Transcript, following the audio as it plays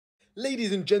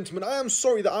Ladies and gentlemen, I am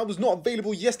sorry that I was not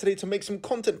available yesterday to make some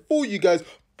content for you guys,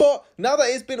 but now that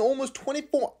it's been almost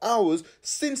 24 hours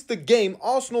since the game,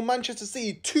 Arsenal-Manchester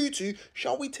City 2-2,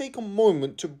 shall we take a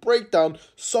moment to break down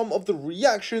some of the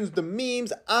reactions, the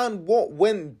memes, and what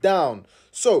went down?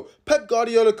 So, Pep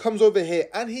Guardiola comes over here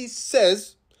and he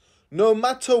says, no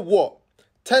matter what,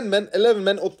 10 men, 11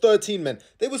 men, or 13 men,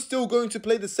 they were still going to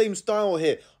play the same style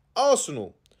here.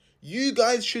 Arsenal, you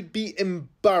guys should be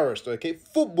embarrassed, okay?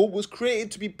 Football was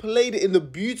created to be played in the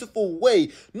beautiful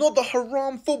way, not the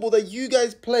haram football that you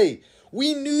guys play.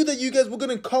 We knew that you guys were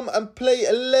going to come and play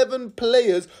 11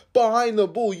 players behind the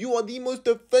ball. You are the most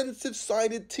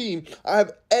defensive-sided team I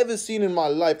have ever seen in my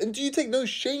life. And do you take no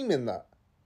shame in that?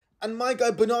 And my guy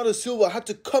Bernardo Silva had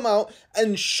to come out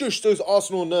and shush those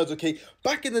Arsenal nerds, okay?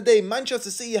 Back in the day,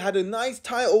 Manchester City had a nice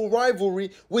title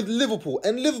rivalry with Liverpool.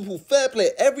 And Liverpool, fair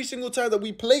play, every single time that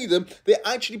we played them, they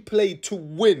actually played to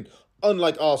win.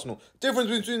 Unlike Arsenal. Difference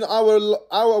between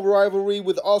our rivalry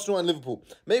with Arsenal and Liverpool.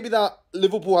 Maybe that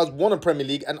Liverpool has won a Premier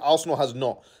League and Arsenal has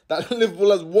not. That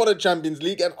Liverpool has won a Champions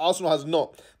League and Arsenal has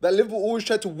not. That Liverpool always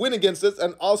try to win against us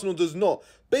and Arsenal does not.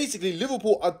 Basically,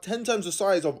 Liverpool are 10 times the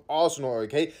size of Arsenal,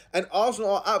 okay? And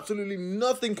Arsenal are absolutely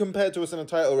nothing compared to us in a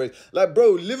title race. Like,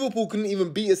 bro, Liverpool couldn't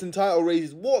even beat us in title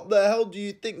races. What the hell do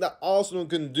you think that Arsenal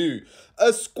can do?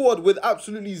 A squad with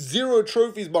absolutely zero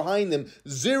trophies behind them,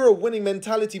 zero winning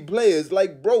mentality players.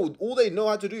 Like, bro, all they know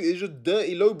how to do is just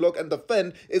dirty low block and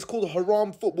defend. It's called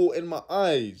haram football in my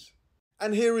eyes.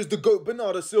 And here is the GOAT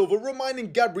Bernardo Silva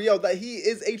reminding Gabriel that he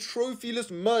is a trophyless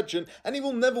merchant and he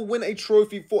will never win a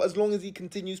trophy for as long as he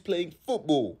continues playing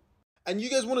football. And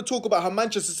you guys want to talk about how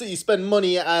Manchester City spend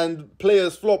money and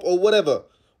players flop or whatever.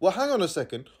 Well, hang on a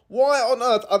second. Why on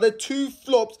earth are there two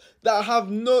flops that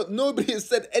have nobody has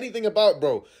said anything about,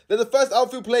 bro? They're the first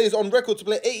outfield players on record to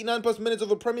play 89 plus minutes of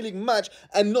a Premier League match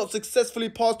and not successfully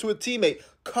pass to a teammate.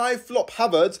 Kai Flop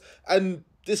Havertz and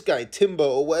this guy, Timber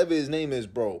or whatever his name is,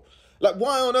 bro. Like,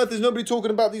 why on earth is nobody talking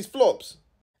about these flops?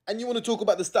 And you want to talk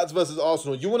about the stats versus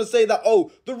Arsenal. You want to say that,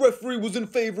 oh, the referee was in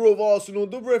favour of Arsenal.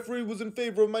 The referee was in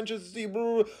favour of Manchester City. Blah,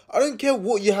 blah, blah. I don't care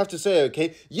what you have to say,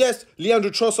 okay? Yes,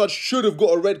 Leandro Trossard should have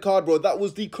got a red card, bro. That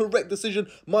was the correct decision.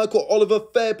 Michael Oliver,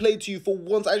 fair play to you for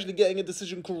once actually getting a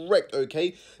decision correct,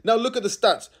 okay? Now look at the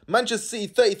stats. Manchester City,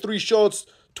 33 shots.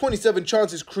 27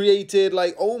 chances created.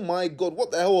 Like, oh my god, what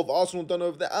the hell have Arsenal done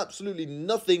over there? Absolutely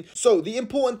nothing. So the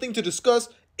important thing to discuss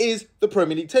is the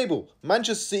Premier League table.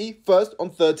 Manchester City first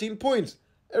on 13 points.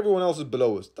 Everyone else is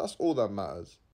below us. That's all that matters.